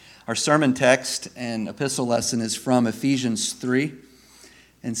Our sermon text and epistle lesson is from Ephesians 3,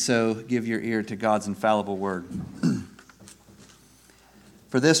 and so give your ear to God's infallible word.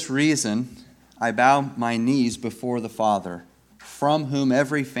 For this reason, I bow my knees before the Father, from whom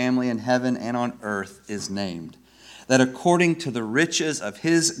every family in heaven and on earth is named, that according to the riches of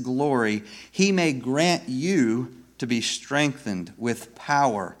his glory, he may grant you to be strengthened with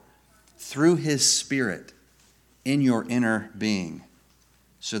power through his Spirit in your inner being,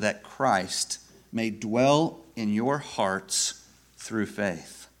 so that Christ may dwell in your hearts through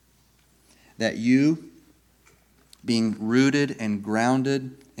faith, that you, being rooted and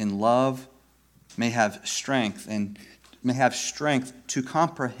grounded in love, may have strength to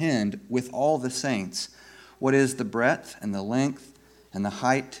comprehend with all the saints what is the breadth and the length and the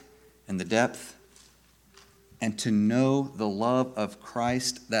height and the depth, and to know the love of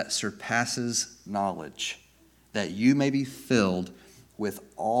Christ that surpasses knowledge, that you may be filled with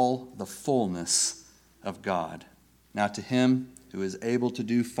all the fullness of God. Now to him who is able to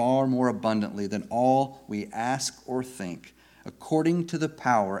do far more abundantly than all we ask or think, according to the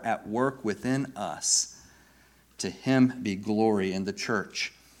power at work within us, to him be glory in the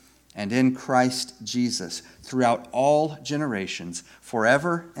church and in Christ Jesus throughout all generations,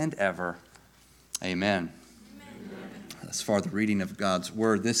 forever and ever. Amen. As far as the reading of God's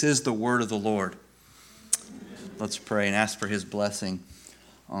word, this is the word of the Lord. Let's pray and ask for his blessing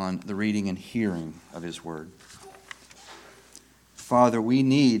on the reading and hearing of his word. Father, we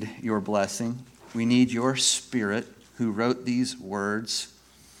need your blessing. We need your Spirit who wrote these words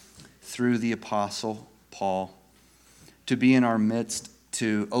through the Apostle Paul to be in our midst,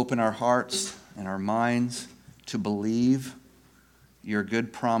 to open our hearts and our minds, to believe your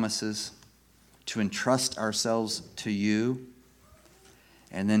good promises, to entrust ourselves to you,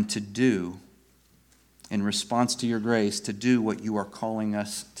 and then to do, in response to your grace, to do what you are calling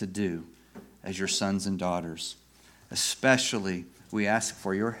us to do as your sons and daughters. Especially, we ask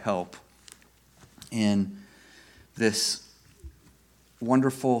for your help in this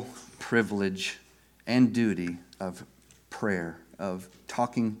wonderful privilege and duty of prayer, of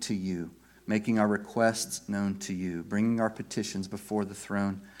talking to you, making our requests known to you, bringing our petitions before the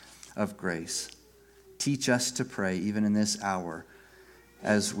throne of grace. Teach us to pray even in this hour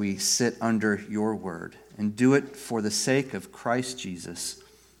as we sit under your word, and do it for the sake of Christ Jesus.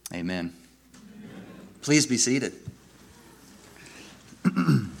 Amen. Please be seated.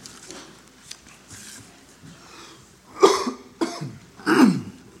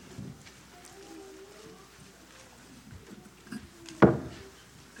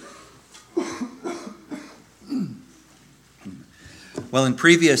 Well, in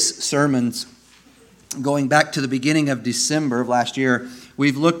previous sermons, going back to the beginning of December of last year,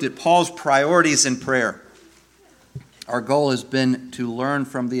 we've looked at Paul's priorities in prayer. Our goal has been to learn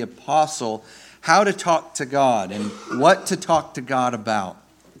from the apostle how to talk to God and what to talk to God about.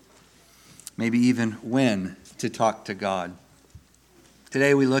 Maybe even when to talk to God.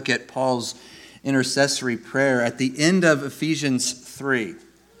 Today we look at Paul's intercessory prayer at the end of Ephesians 3.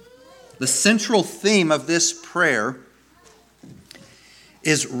 The central theme of this prayer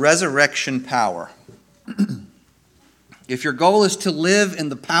is resurrection power. If your goal is to live in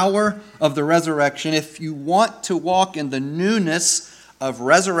the power of the resurrection, if you want to walk in the newness of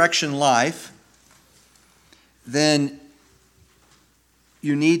resurrection life, then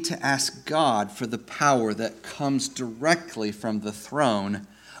you need to ask God for the power that comes directly from the throne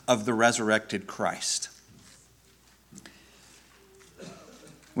of the resurrected Christ.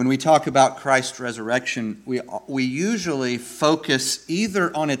 When we talk about Christ's resurrection, we usually focus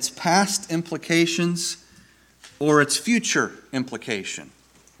either on its past implications or its future implication,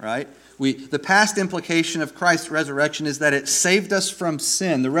 right? The past implication of Christ's resurrection is that it saved us from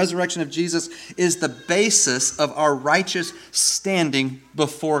sin. The resurrection of Jesus is the basis of our righteous standing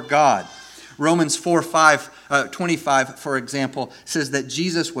before God. Romans 4:25, for example, says that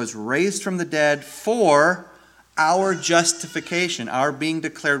Jesus was raised from the dead for our justification, our being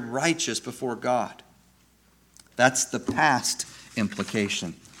declared righteous before God. That's the past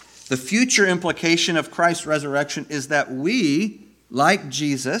implication. The future implication of Christ's resurrection is that we, like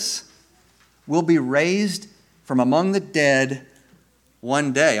Jesus, will be raised from among the dead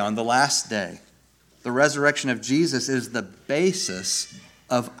one day, on the last day. The resurrection of Jesus is the basis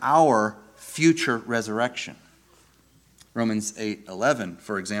of our future resurrection. Romans 8:11,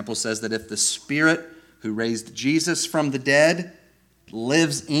 for example, says that if the Spirit who raised Jesus from the dead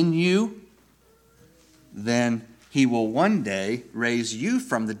lives in you, then he will one day raise you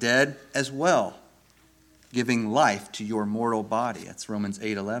from the dead as well, giving life to your mortal body. That's Romans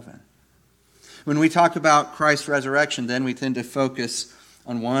 8:11. When we talk about Christ's resurrection, then we tend to focus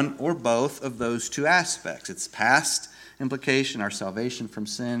on one or both of those two aspects. Its past implication, our salvation from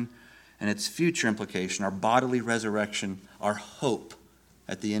sin, and its future implication, our bodily resurrection, our hope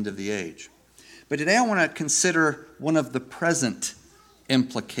at the end of the age. But today I want to consider one of the present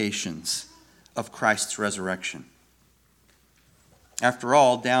implications of Christ's resurrection. After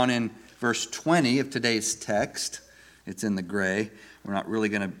all, down in verse 20 of today's text, it's in the gray. We're not really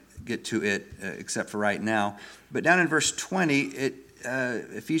going to get to it except for right now. But down in verse 20,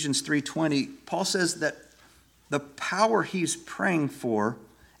 Ephesians 3:20, Paul says that the power he's praying for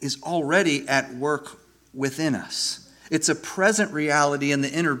is already at work within us. It's a present reality in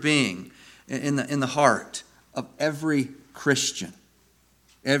the inner being, in the heart of every Christian,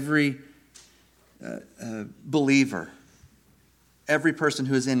 every believer, every person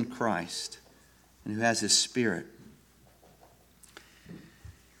who is in Christ and who has his Spirit.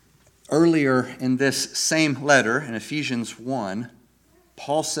 Earlier in this same letter, in Ephesians 1,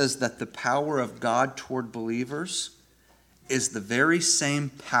 Paul says that the power of God toward believers is the very same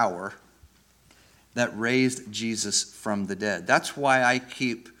power that raised Jesus from the dead. That's why I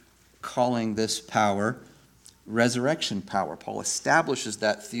keep calling this power resurrection power. Paul establishes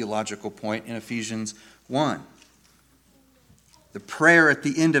that theological point in Ephesians 1. The prayer at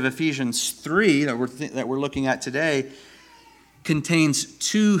the end of Ephesians 3 that we're looking at today contains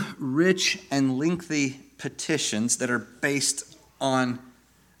two rich and lengthy petitions that are based on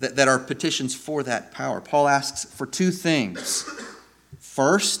that are petitions for that power. Paul asks for two things.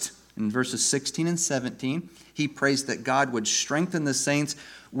 First, in verses 16 and 17, he prays that God would strengthen the saints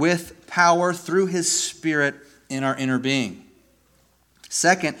with power through his Spirit in our inner being.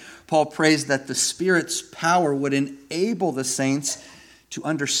 Second, Paul prays that the Spirit's power would enable the saints to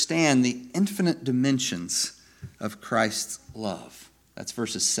understand the infinite dimensions of Christ's love. That's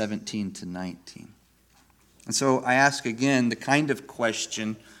verses 17 to 19. And so I ask again the kind of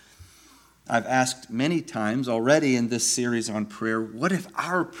question I've asked many times already in this series on prayer. What if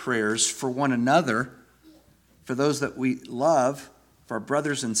our prayers for one another, for those that we love, for our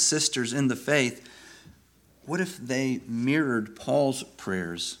brothers and sisters in the faith, what if they mirrored Paul's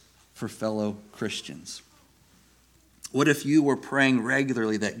prayers for fellow Christians? What if you were praying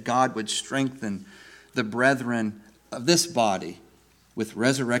regularly that God would strengthen the brethren of this body with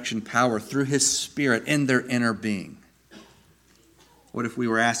resurrection power through his Spirit in their inner being? What if we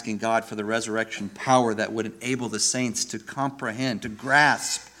were asking God for the resurrection power that would enable the saints to comprehend, to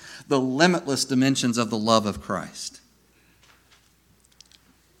grasp the limitless dimensions of the love of Christ?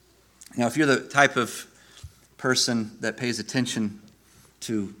 Now, if you're the type of person that pays attention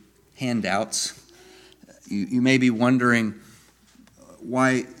to handouts, you may be wondering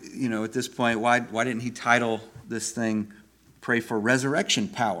why, at this point, why didn't he title this thing "Pray for Resurrection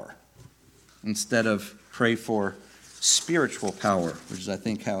Power" instead of "Pray for Spiritual Power," which is, I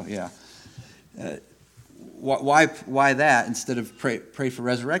think, how, why that instead of pray for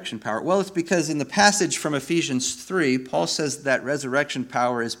resurrection power? Well, it's because in the passage from Ephesians 3, Paul says that resurrection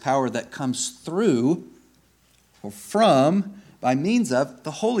power is power that comes through or from, by means of,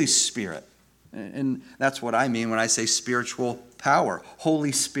 the Holy Spirit. And that's what I mean when I say spiritual power,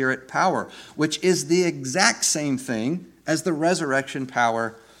 Holy Spirit power, which is the exact same thing as the resurrection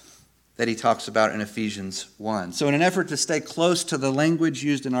power that he talks about in Ephesians 1. So in an effort to stay close to the language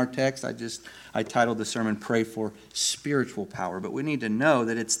used in our text, I titled the sermon, "Pray for Spiritual Power." But we need to know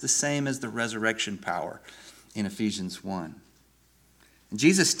that it's the same as the resurrection power in Ephesians 1. And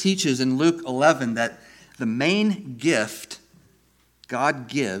Jesus teaches in Luke 11 that the main gift God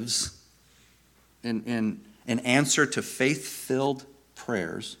gives in answer to faith-filled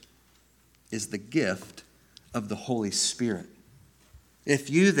prayers is the gift of the Holy Spirit.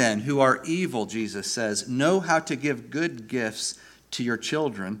 If you then, who are evil, Jesus says, know how to give good gifts to your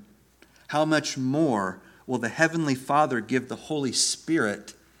children, how much more will the Heavenly Father give the Holy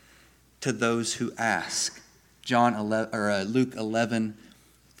Spirit to those who ask? Luke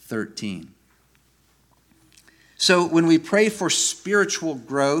 11:13. So when we pray for spiritual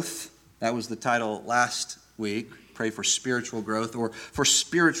growth, that was the title last week, pray for spiritual growth, or for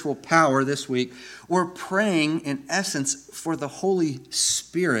spiritual power this week, we're praying in essence for the Holy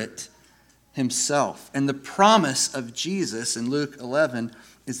Spirit himself. And the promise of Jesus in Luke 11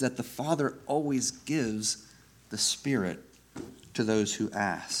 is that the Father always gives the Spirit to those who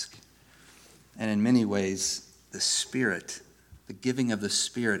ask. And in many ways, the Spirit, the giving of the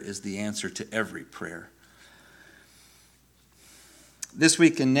Spirit, is the answer to every prayer. This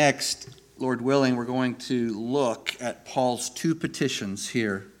week and next, Lord willing, we're going to look at Paul's two petitions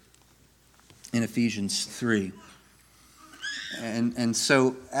here in Ephesians 3. And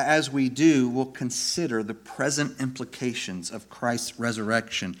so as we do, we'll consider the present implications of Christ's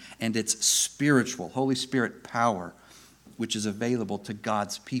resurrection and its spiritual, Holy Spirit power, which is available to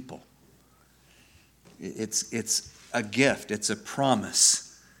God's people. It's a gift, it's a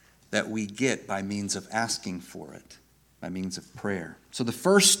promise that we get by means of asking for it, by means of prayer. So the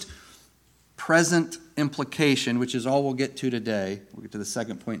first present implication, which is all we'll get to today, we'll get to the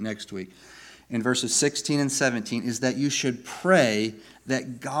second point next week, in verses 16 and 17, is that you should pray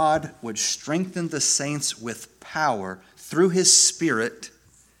that God would strengthen the saints with power through his Spirit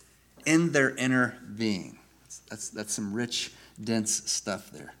in their inner being. That's some rich, dense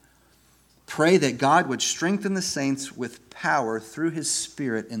stuff there. Pray that God would strengthen the saints with power through his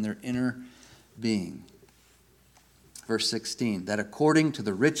Spirit in their inner being. Verse 16, that according to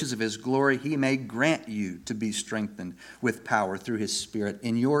the riches of his glory, he may grant you to be strengthened with power through his Spirit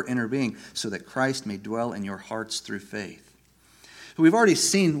in your inner being, so that Christ may dwell in your hearts through faith. We've already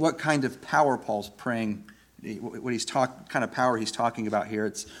seen what kind of power Paul's praying, kind of power he's talking about here.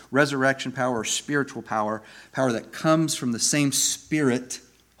 It's resurrection power or spiritual power, power that comes from the same Spirit,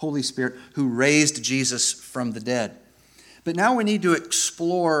 Holy Spirit, who raised Jesus from the dead. But now we need to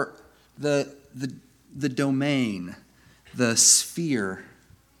explore the domain, the sphere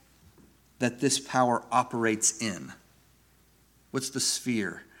that this power operates in. What's the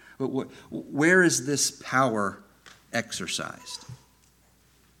sphere? Where is this power exercised?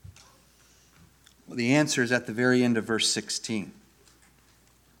 Well, the answer is at the very end of verse 16.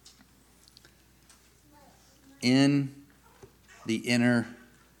 In the inner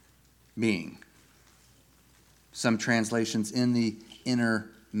being. Some translations, in the inner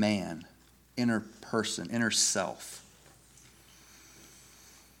man, inner person, inner self.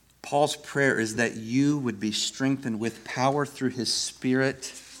 Paul's prayer is that you would be strengthened with power through his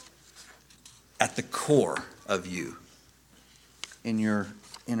Spirit at the core of you, in your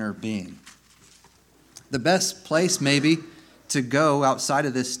inner being. The best place maybe to go outside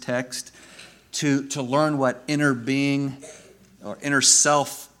of this text to learn what inner being or inner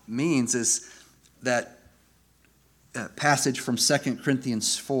self means is that passage from 2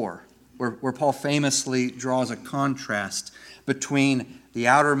 Corinthians 4, where Paul famously draws a contrast between the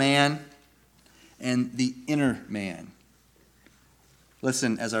outer man and the inner man.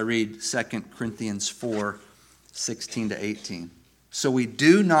 Listen as I read 2 Corinthians 4, 16 to 18. So we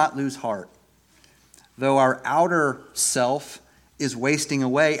do not lose heart. Though our outer self is wasting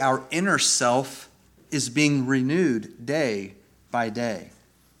away, our inner self is being renewed day by day.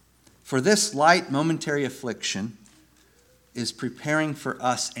 For this light momentary affliction is preparing for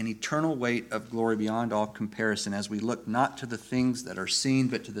us an eternal weight of glory beyond all comparison, as we look not to the things that are seen,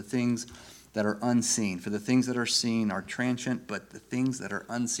 but to the things that are unseen. For the things that are seen are transient, but the things that are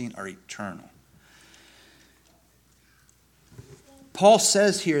unseen are eternal. Paul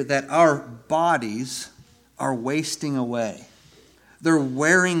says here that our bodies are wasting away. They're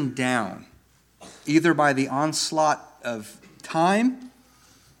wearing down, either by the onslaught of time,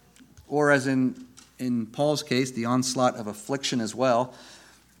 or as in Paul's case, the onslaught of affliction as well.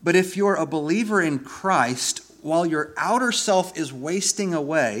 But if you're a believer in Christ, while your outer self is wasting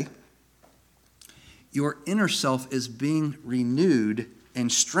away, your inner self is being renewed in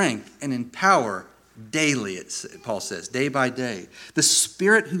strength and in power daily, Paul says, day by day. The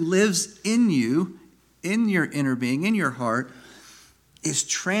Spirit who lives in you, in your inner being, in your heart, is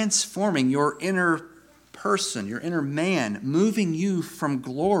transforming your inner person, your inner man, moving you from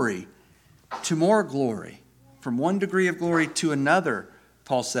glory to more glory, from one degree of glory to another,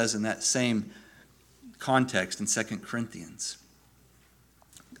 Paul says in that same context in 2 Corinthians.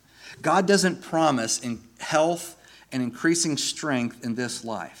 God doesn't promise in health and increasing strength in this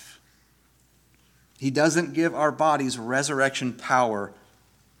life. He doesn't give our bodies resurrection power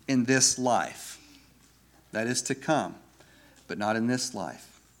in this life. That is to come, but not in this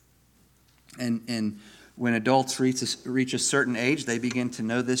life. And when adults reach a certain age, they begin to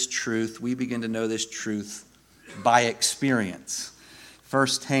know this truth. We begin to know this truth by experience,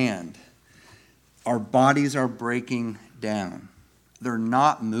 firsthand. Our bodies are breaking down. They're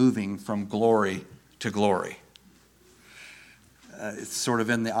not moving from glory to glory. It's sort of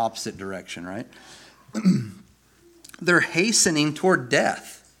in the opposite direction, right? They're hastening toward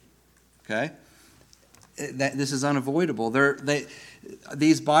death. Okay? This is unavoidable.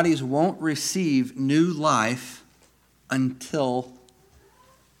 These bodies won't receive new life until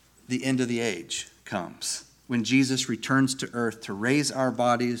the end of the age comes, when Jesus returns to earth to raise our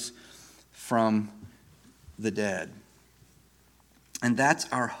bodies from the dead. And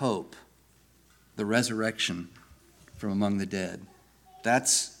that's our hope, the resurrection from among the dead.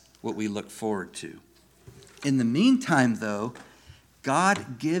 That's what we look forward to. In the meantime, though,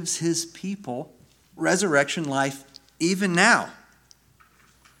 God gives his people resurrection life even now.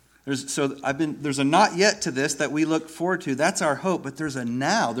 There's a not yet to this that we look forward to. That's our hope. But there's a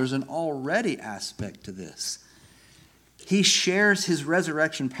now. There's an already aspect to this. He shares his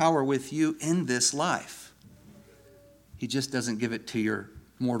resurrection power with you in this life. He just doesn't give it to your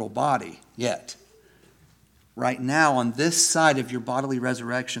mortal body yet. Right now, on this side of your bodily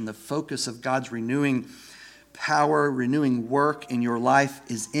resurrection, the focus of God's renewing power, renewing work in your life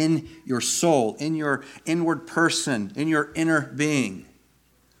is in your soul, in your inward person, in your inner being,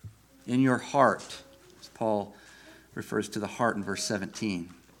 in your heart, as Paul refers to the heart in verse 17.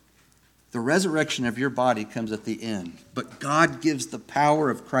 The resurrection of your body comes at the end, but God gives the power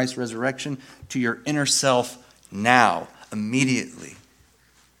of Christ's resurrection to your inner self now, immediately,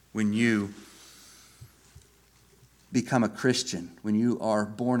 when you become a Christian, when you are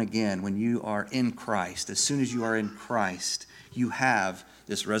born again, when you are in Christ. As soon as you are in Christ, you have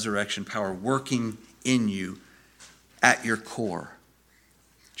this resurrection power working in you at your core,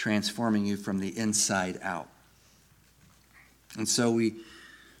 transforming you from the inside out. And so we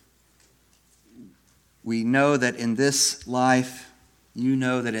know that in this life, you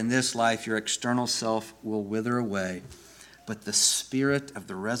know that in this life your external self will wither away, but the Spirit of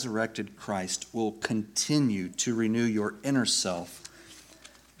the resurrected Christ will continue to renew your inner self,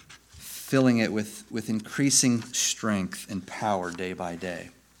 filling it with increasing strength and power day by day.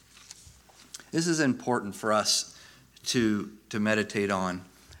 This is important for us to meditate on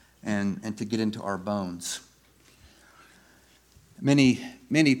and to get into our bones.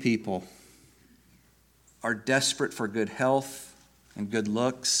 Many people are desperate for good health and good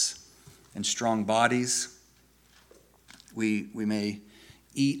looks and strong bodies. We may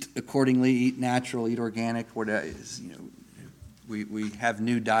eat accordingly, eat natural, eat organic. We have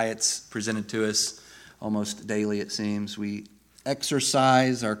new diets presented to us almost daily, it seems. We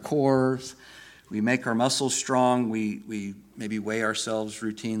exercise our cores. We make our muscles strong. We maybe weigh ourselves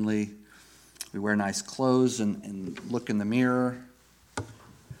routinely. We wear nice clothes and look in the mirror.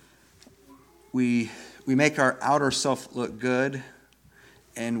 We make our outer self look good,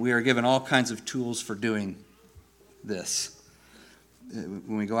 and we are given all kinds of tools for doing this.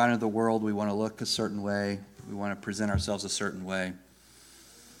 When we go out into the world, we want to look a certain way. We want to present ourselves a certain way.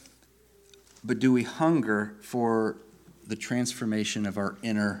 But do we hunger for the transformation of our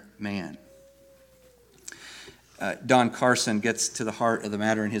inner man? Don Carson gets to the heart of the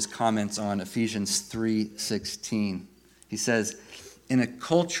matter in his comments on Ephesians 3:16. He says, in a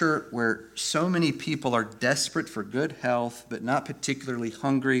culture where so many people are desperate for good health, but not particularly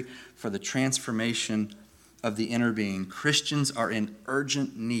hungry for the transformation of the inner being, Christians are in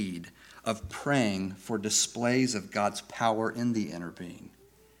urgent need of praying for displays of God's power in the inner being.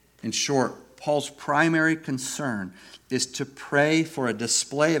 In short, Paul's primary concern is to pray for a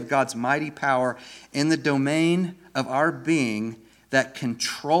display of God's mighty power in the domain of our being that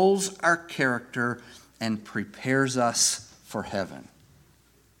controls our character and prepares us for heaven.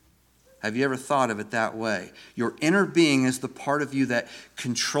 Have you ever thought of it that way? Your inner being is the part of you that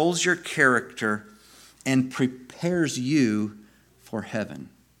controls your character and prepares you for heaven.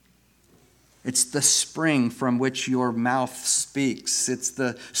 It's the spring from which your mouth speaks. It's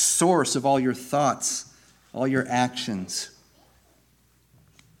the source of all your thoughts, all your actions.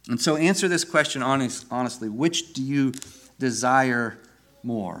 And so answer this question honestly. Which do you desire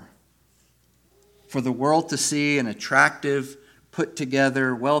more? For the world to see an attractive, put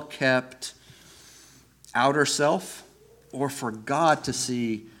together, well-kept outer self, or for God to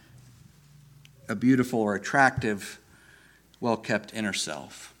see a beautiful or attractive, well-kept inner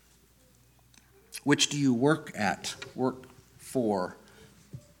self? Which do you work for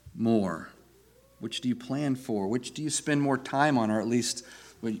more? Which do you plan for? Which do you spend more time on, or at least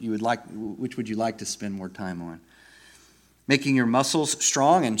which would you like to spend more time on? Making your muscles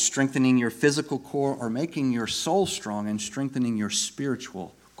strong and strengthening your physical core, or making your soul strong and strengthening your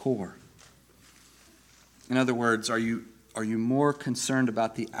spiritual core? In other words, are you more concerned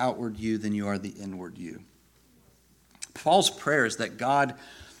about the outward you than you are the inward you? Paul's prayer is that God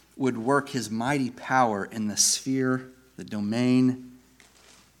would work his mighty power in the sphere, the domain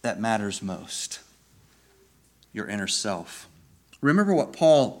that matters most, your inner self. Remember what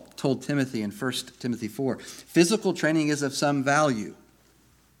Paul told Timothy in 1 Timothy 4. Physical training is of some value,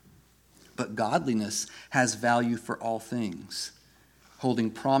 but godliness has value for all things,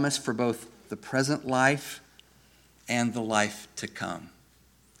 holding promise for both the present life and the life to come.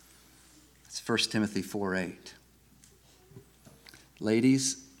 It's 1 Timothy 4:8.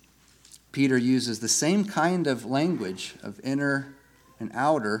 Ladies, Peter uses the same kind of language of inner and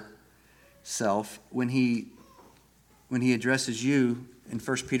outer self when he addresses you in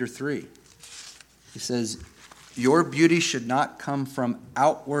 1 Peter 3. He says, your beauty should not come from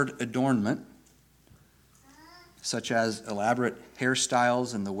outward adornment, such as elaborate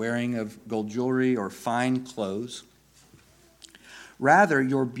hairstyles and the wearing of gold jewelry or fine clothes. Rather,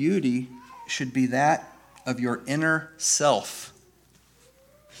 your beauty should be that of your inner self,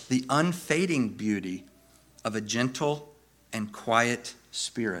 the unfading beauty of a gentle and quiet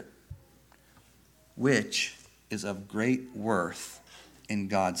spirit, which is of great worth in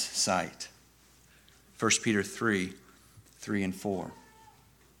God's sight. 1 Peter 3, 3 and 4.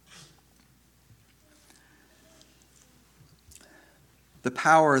 The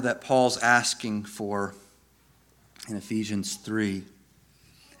power that Paul's asking for in Ephesians 3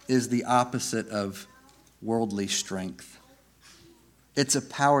 is the opposite of worldly strength. It's a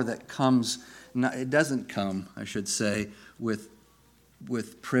power that doesn't come, I should say, with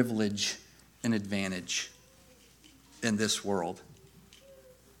privilege and advantage in this world.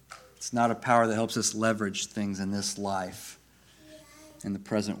 It's not a power that helps us leverage things in this life, in the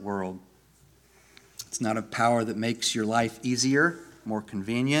present world. It's not a power that makes your life easier, more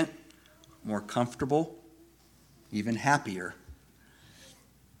convenient, more comfortable, even happier.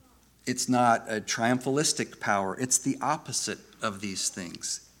 It's not a triumphalistic power. It's the opposite of these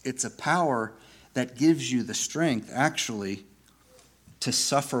things. It's a power that gives you the strength, actually, to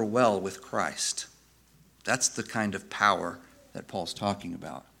suffer well with Christ. That's the kind of power that Paul's talking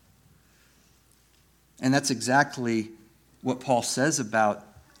about. And that's exactly what Paul says about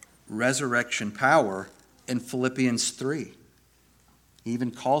resurrection power in Philippians 3. He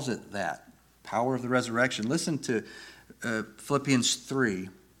even calls it that, power of the resurrection. Listen to Philippians 3,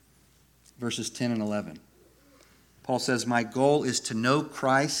 verses 10 and 11. Paul says, my goal is to know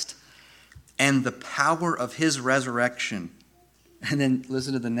Christ and the power of his resurrection. And then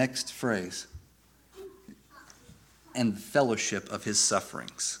listen to the next phrase, and the fellowship of his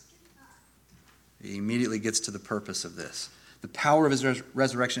sufferings. He immediately gets to the purpose of this. The power of his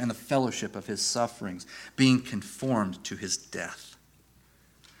resurrection and the fellowship of his sufferings, being conformed to his death,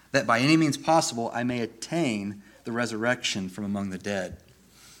 that by any means possible I may attain the resurrection from among the dead.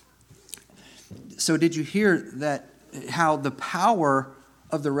 So did you hear that how the power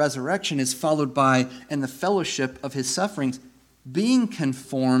of the resurrection is followed by, and the fellowship of his sufferings, being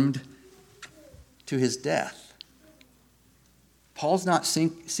conformed to his death? Paul's not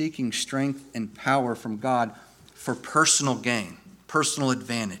seeking strength and power from God for personal gain, personal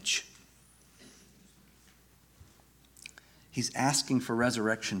advantage. He's asking for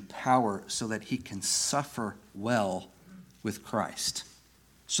resurrection power so that he can suffer well with Christ,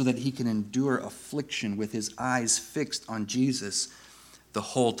 so that he can endure affliction with his eyes fixed on Jesus the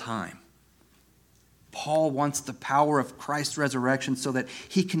whole time. Paul wants the power of Christ's resurrection so that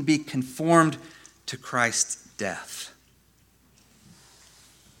he can be conformed to Christ's death.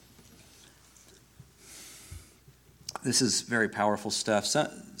 This is very powerful stuff.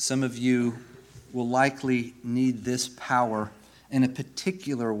 Some of you will likely need this power in a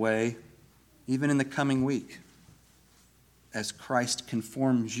particular way, even in the coming week, as Christ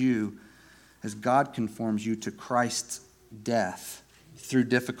conforms you, as God conforms you to Christ's death through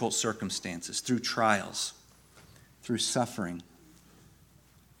difficult circumstances, through trials, through suffering.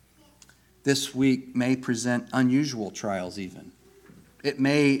 This week may present unusual trials even. It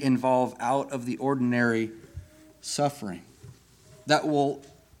may involve out of the ordinary suffering that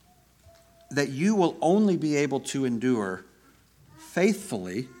you will only be able to endure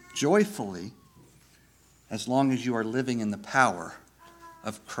faithfully, joyfully, as long as you are living in the power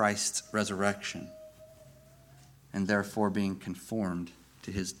of Christ's resurrection and therefore being conformed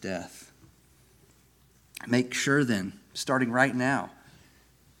to his death. Make sure then, starting right now,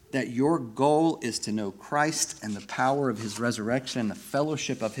 that your goal is to know Christ and the power of his resurrection and the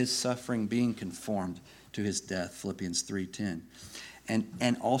fellowship of his suffering, being conformed to his death, Philippians 3:10.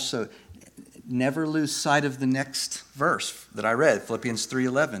 And also, never lose sight of the next verse that I read, Philippians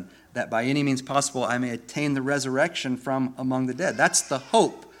 3:11, that by any means possible I may attain the resurrection from among the dead. That's the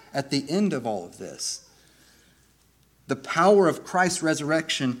hope at the end of all of this. The power of Christ's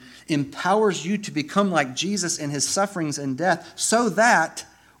resurrection empowers you to become like Jesus in his sufferings and death, so that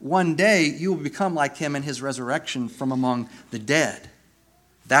one day you will become like him in his resurrection from among the dead.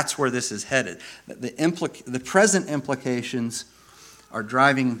 That's where this is headed. The present implications are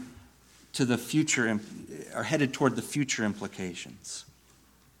driving to the future, are headed toward the future implications.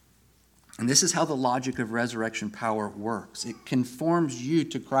 And this is how the logic of resurrection power works. It conforms you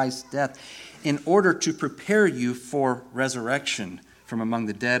to Christ's death in order to prepare you for resurrection from among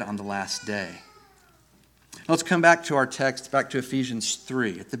the dead on the last day. Let's come back to our text, back to Ephesians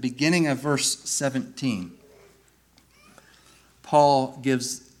 3. At the beginning of verse 17, Paul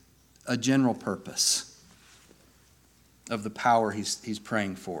gives a general purpose of the power he's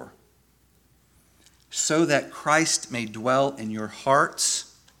praying for. So that Christ may dwell in your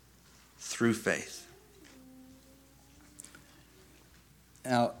hearts through faith.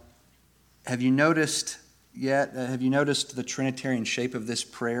 Now, have you noticed the Trinitarian shape of this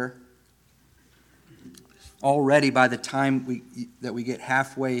prayer? Already by the time we get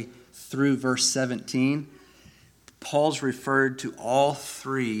halfway through verse 17, Paul's referred to all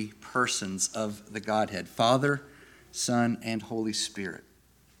three persons of the Godhead, Father, Son, and Holy Spirit.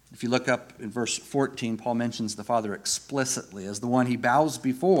 If you look up in verse 14, Paul mentions the Father explicitly as the one he bows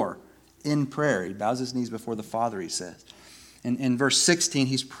before in prayer. He bows his knees before the Father, he says. And in verse 16,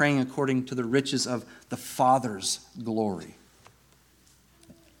 he's praying according to the riches of the Father's glory.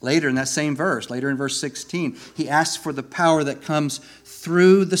 Later in that same verse, later in verse 16, he asks for the power that comes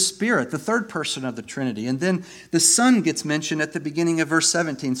through the Spirit, the third person of the Trinity. And then the Son gets mentioned at the beginning of verse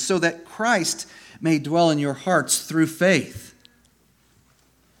 17, so that Christ may dwell in your hearts through faith.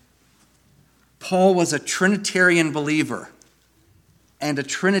 Paul was a Trinitarian believer and a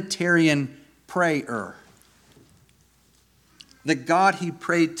Trinitarian prayer. The God he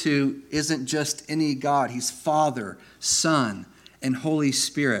prayed to isn't just any God. He's Father, Son, and Holy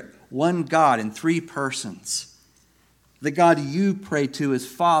Spirit. One God in three persons. The God you pray to is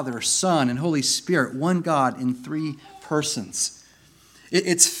Father, Son, and Holy Spirit. One God in three persons.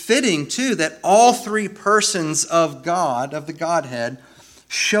 It's fitting, too, that all three persons of God, of the Godhead,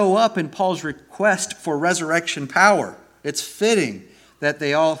 show up in Paul's request for resurrection power. It's fitting that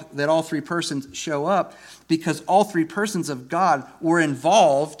all three persons show up because all three persons of God were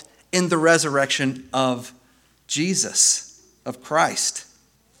involved in the resurrection of Jesus, of Christ.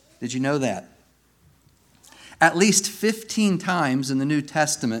 Did you know that? At least 15 times in the New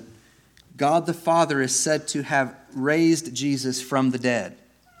Testament, God the Father is said to have raised Jesus from the dead.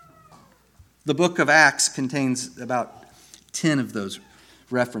 The book of Acts contains about 10 of those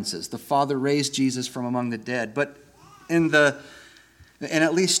references. The Father raised Jesus from among the dead. But in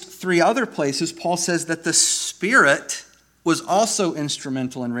at least 3 other places, Paul says that the Spirit was also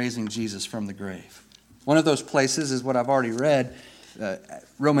instrumental in raising Jesus from the grave. One of those places is what I've already read,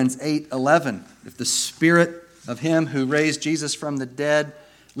 Romans 8:11. If the Spirit of him who raised Jesus from the dead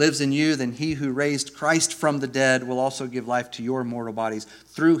lives in you, then he who raised Christ from the dead will also give life to your mortal bodies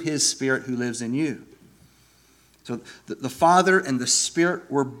through his Spirit who lives in you. So the Father and the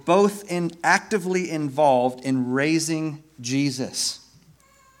Spirit were both actively involved in raising Jesus.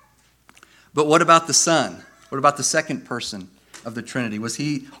 But what about the Son? What about the second person of the Trinity? Was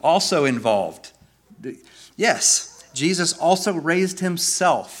he also involved? Yes, Jesus also raised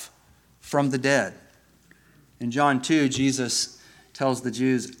himself from the dead. In John 2, Jesus tells the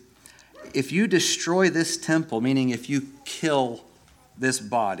Jews, if you destroy this temple, meaning if you kill this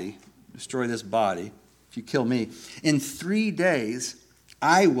body, destroy this body, if you kill me, in 3 days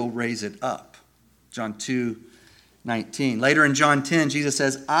I will raise it up. John 2:19. Later in John 10, Jesus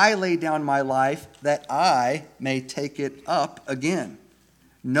says, I lay down my life that I may take it up again.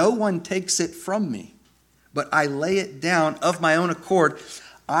 No one takes it from me, but I lay it down of my own accord.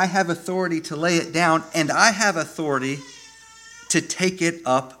 I have authority to lay it down, and I have authority to take it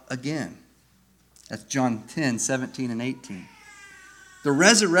up again. That's John 10:17 and 18. The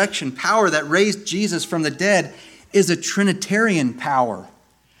resurrection power that raised Jesus from the dead is a Trinitarian power.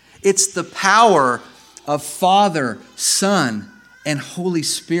 It's the power of Father, Son, and Holy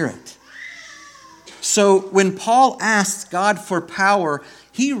Spirit. So when Paul asks God for power,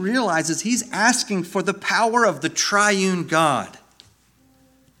 he realizes he's asking for the power of the triune God.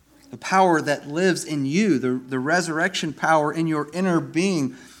 The power that lives in you, the resurrection power in your inner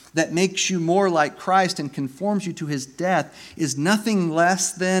being that makes you more like Christ and conforms you to his death is nothing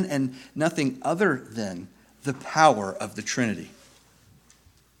less than and nothing other than the power of the Trinity.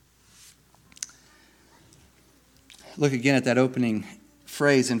 Look again at that opening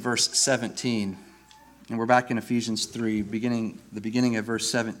phrase in verse 17. And we're back in Ephesians 3, the beginning of verse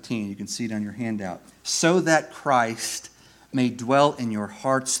 17. You can see it on your handout. So that Christ may dwell in your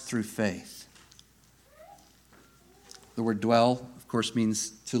hearts through faith. The word dwell, of course, means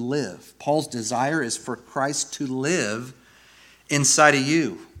to live. Paul's desire is for Christ to live inside of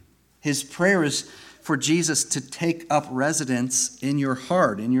you. His prayer is for Jesus to take up residence in your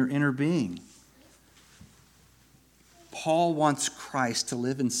heart, in your inner being. Paul wants Christ to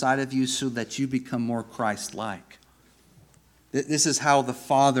live inside of you so that you become more Christ-like. This is how the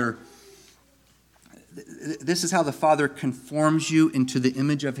Father conforms you into the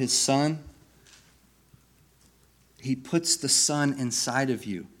image of his Son. He puts the Son inside of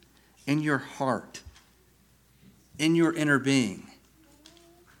you, in your heart, in your inner being.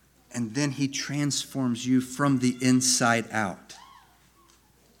 And then he transforms you from the inside out.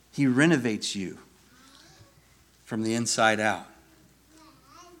 He renovates you from the inside out.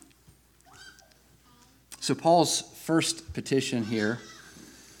 So Paul's first petition here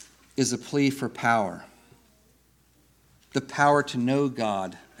is a plea for power. The power to know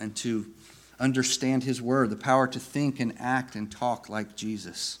God and to understand his word. The power to think and act and talk like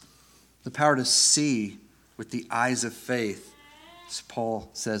Jesus. The power to see with the eyes of faith, as Paul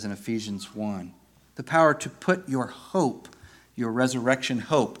says in Ephesians 1. The power to put your hope, your resurrection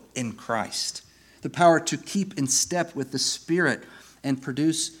hope, in Christ. The power to keep in step with the Spirit and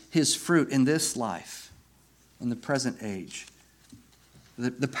produce his fruit in this life, in the present age.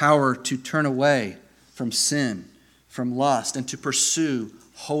 The power to turn away from sin, from lust, and to pursue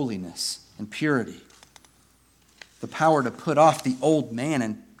holiness and purity. The power to put off the old man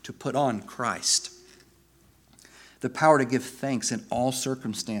and to put on Christ. The power to give thanks in all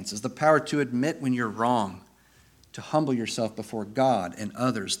circumstances. The power to admit when you're wrong. To humble yourself before God and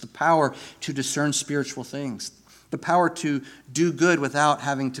others. The power to discern spiritual things. The power to do good without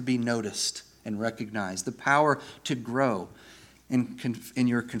having to be noticed and recognized. The power to grow in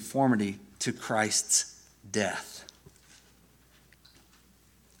your conformity to Christ's death.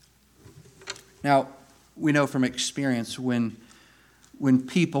 Now, we know from experience when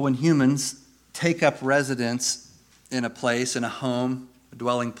humans take up residence in a place, in a home, a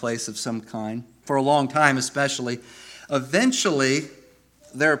dwelling place of some kind, for a long time especially, eventually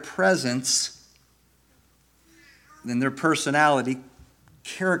their presence and their personality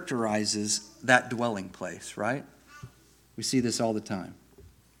characterizes that dwelling place, right? We see this all the time.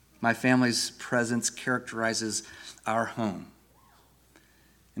 My family's presence characterizes our home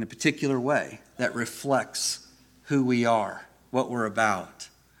in a particular way that reflects who we are, what we're about,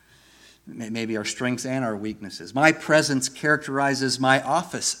 maybe our strengths and our weaknesses. My presence characterizes my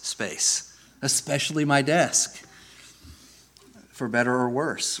office space, especially my desk, for better or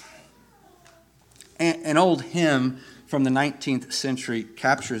worse. An old hymn from the 19th century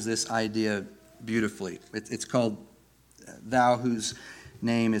captures this idea beautifully. It's called Thou Whose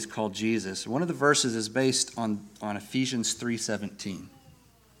Name is Called Jesus. One of the verses is based on Ephesians 3:17.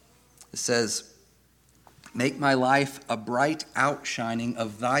 It says, "Make my life a bright outshining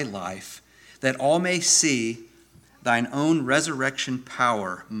of thy life, that all may see thine own resurrection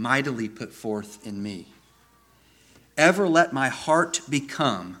power mightily put forth in me. Ever let my heart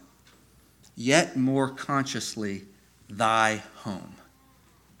become yet more consciously thy home."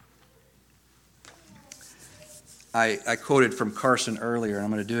 I quoted from Carson earlier, and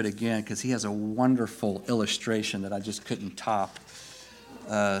I'm going to do it again because he has a wonderful illustration that I just couldn't top,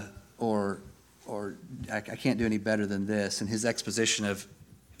 or I can't do any better than this. In his exposition of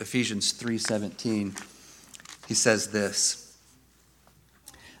Ephesians 3:17, he says this: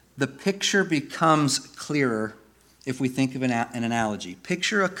 "The picture becomes clearer if we think of an analogy.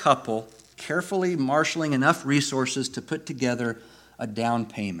 Picture a couple carefully marshaling enough resources to put together a down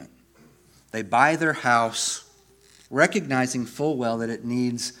payment. They buy their house, recognizing full well that it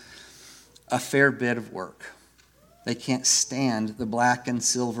needs a fair bit of work. They can't stand the black and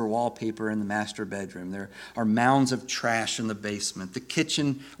silver wallpaper in the master bedroom. There are mounds of trash in the basement. The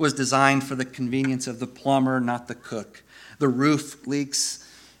kitchen was designed for the convenience of the plumber, not the cook. The roof leaks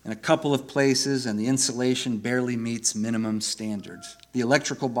in a couple of places, and the insulation barely meets minimum standards. The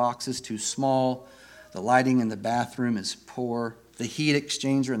electrical box is too small. The lighting in the bathroom is poor. The heat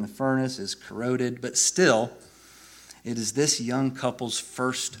exchanger in the furnace is corroded. But still, it is this young couple's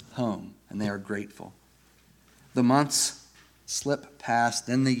first home, and they are grateful. The months slip past,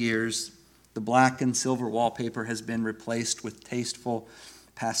 then the years. The black and silver wallpaper has been replaced with tasteful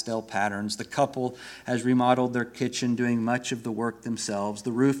pastel patterns. The couple has remodeled their kitchen, doing much of the work themselves.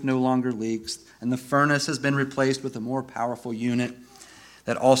 The roof no longer leaks, and the furnace has been replaced with a more powerful unit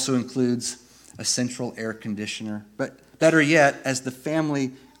that also includes a central air conditioner. But better yet, as the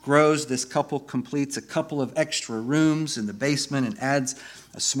family grows, this couple completes a couple of extra rooms in the basement and adds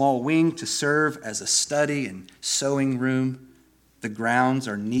a small wing to serve as a study and sewing room. The grounds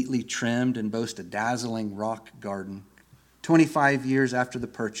are neatly trimmed and boast a dazzling rock garden. 25 years after the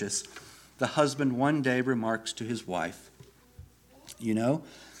purchase, the husband one day remarks to his wife, "You know,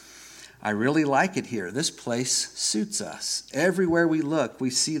 I really like it here. This place suits us. Everywhere we look, we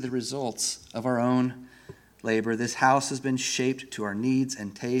see the results of our own labor. This house has been shaped to our needs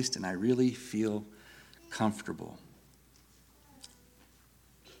and taste, and I really feel comfortable."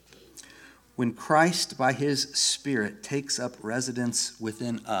 When Christ, by his Spirit, takes up residence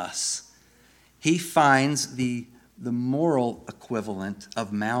within us, he finds the the moral equivalent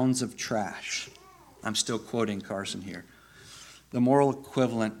of mounds of trash. I'm still quoting Carson here. The moral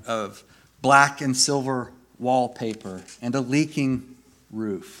equivalent of black and silver wallpaper and a leaking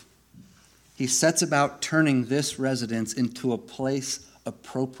roof. He sets about turning this residence into a place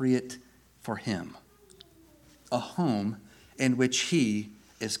appropriate for him, a home in which he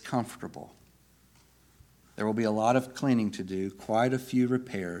is comfortable. There will be a lot of cleaning to do, quite a few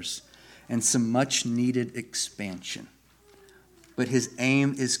repairs, and some much needed expansion. But his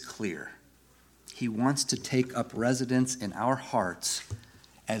aim is clear. He wants to take up residence in our hearts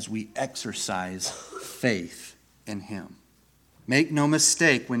as we exercise faith in him. Make no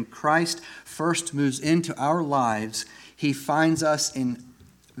mistake, when Christ first moves into our lives, he finds us in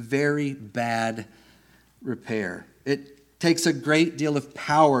very bad repair. It takes a great deal of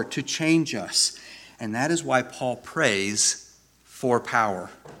power to change us, and that is why Paul prays for power.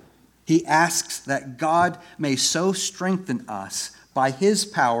 He asks that God may so strengthen us by his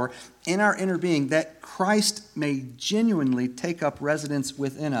power in our inner being that Christ may genuinely take up residence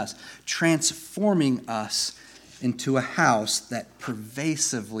within us, transforming us into a house that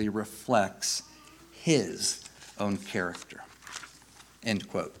pervasively reflects his own character. End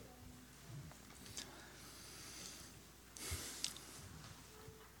quote.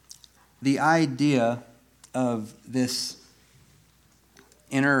 The idea of this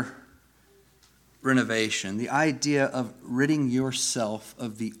inner renovation, the idea of ridding yourself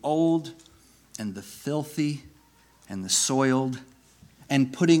of the old and the filthy and the soiled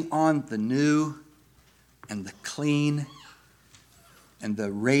and putting on the new and the clean and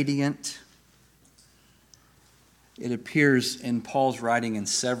the radiant. It appears in Paul's writing in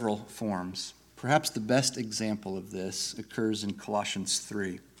several forms. Perhaps the best example of this occurs in Colossians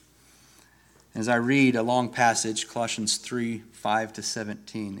 3. As I read a long passage, Colossians 3,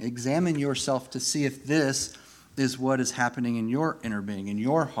 5-17, examine yourself to see if this is what is happening in your inner being, in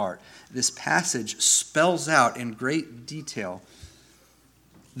your heart. This passage spells out in great detail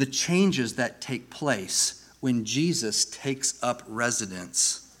the changes that take place when Jesus takes up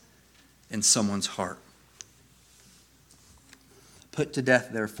residence in someone's heart. Put to death,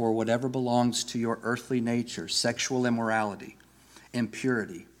 therefore, whatever belongs to your earthly nature: sexual immorality,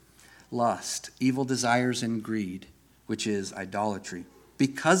 impurity, lust, evil desires, and greed, which is idolatry.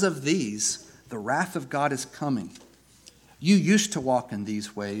 Because of these, the wrath of God is coming. You used to walk in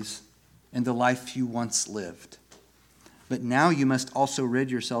these ways in the life you once lived. But now you must also rid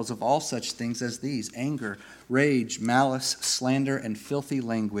yourselves of all such things as these: anger, rage, malice, slander, and filthy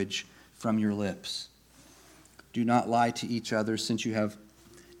language from your lips. Do not lie to each other, since you have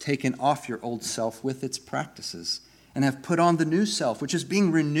taken off your old self with its practices and have put on the new self, which is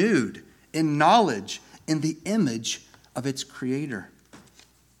being renewed in knowledge in the image of its creator.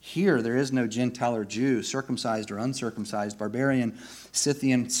 Here there is no Gentile or Jew, circumcised or uncircumcised, barbarian,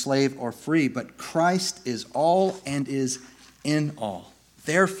 Scythian, slave or free, but Christ is all and is in all.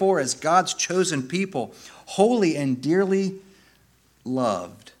 Therefore, as God's chosen people, holy and dearly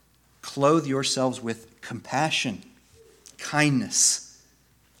loved, clothe yourselves with compassion, kindness,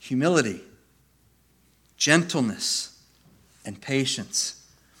 humility, gentleness, and patience.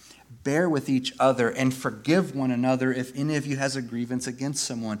 Bear with each other and forgive one another if any of you has a grievance against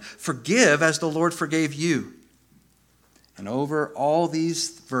someone. Forgive as the Lord forgave you. And over all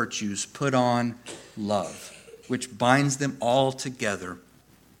these virtues put on love, which binds them all together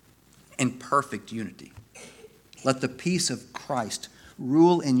in perfect unity. Let the peace of Christ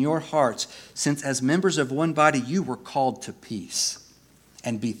rule in your hearts, since as members of one body you were called to peace,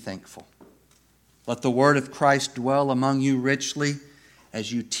 and be thankful. Let the word of Christ dwell among you richly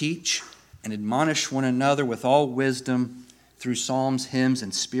as you teach and admonish one another with all wisdom through psalms, hymns,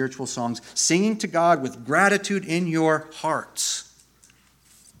 and spiritual songs, singing to God with gratitude in your hearts.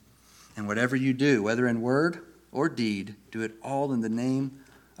 And whatever you do, whether in word or deed, do it all in the name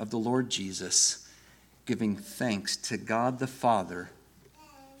of the Lord Jesus, giving thanks to God the Father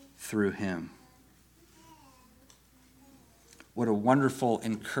through him. What a wonderful,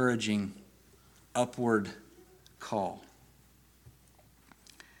 encouraging, upward call.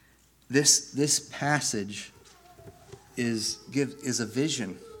 This passage is a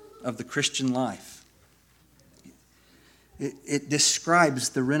vision of the Christian life. It describes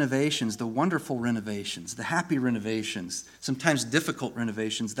the renovations, the wonderful renovations, the happy renovations, sometimes difficult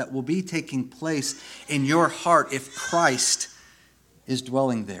renovations that will be taking place in your heart if Christ is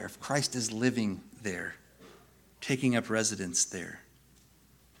dwelling there, if Christ is living there, taking up residence there.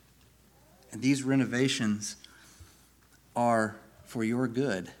 And these renovations are for your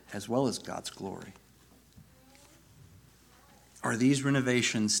good as well as God's glory. Are these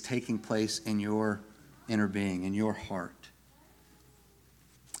renovations taking place in your inner being, in your heart?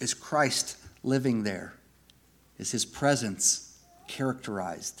 Is Christ living there? Is his presence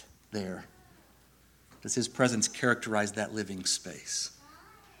characterized there? Does his presence characterize that living space?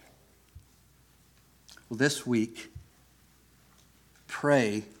 Well, this week,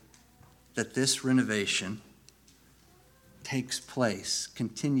 pray that this renovation takes place,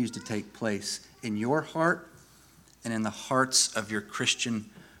 continues to take place in your heart and in the hearts of your Christian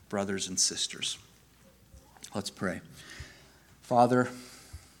brothers and sisters. Let's pray. Father,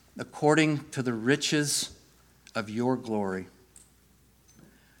 according to the riches of your glory,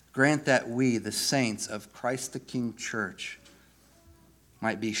 grant that we, the saints of Christ the King Church,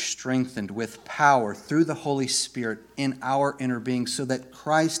 might be strengthened with power through the Holy Spirit in our inner being, so that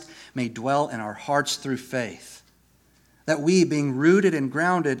Christ may dwell in our hearts through faith. That we, being rooted and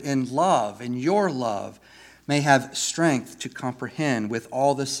grounded in love, in your love, may have strength to comprehend with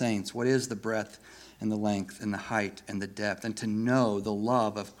all the saints what is the breadth and the length and the height and the depth, and to know the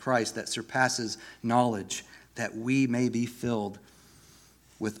love of Christ that surpasses knowledge, that we may be filled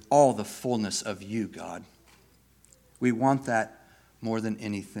with all the fullness of you, God. We want that more than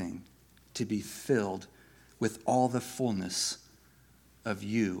anything, to be filled with all the fullness of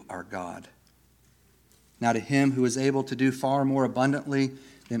you, our God. Now to him who is able to do far more abundantly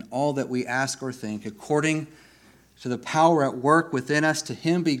than all that we ask or think, according to the power at work within us, to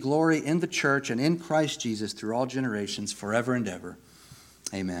him be glory in the church and in Christ Jesus through all generations, forever and ever.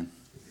 Amen.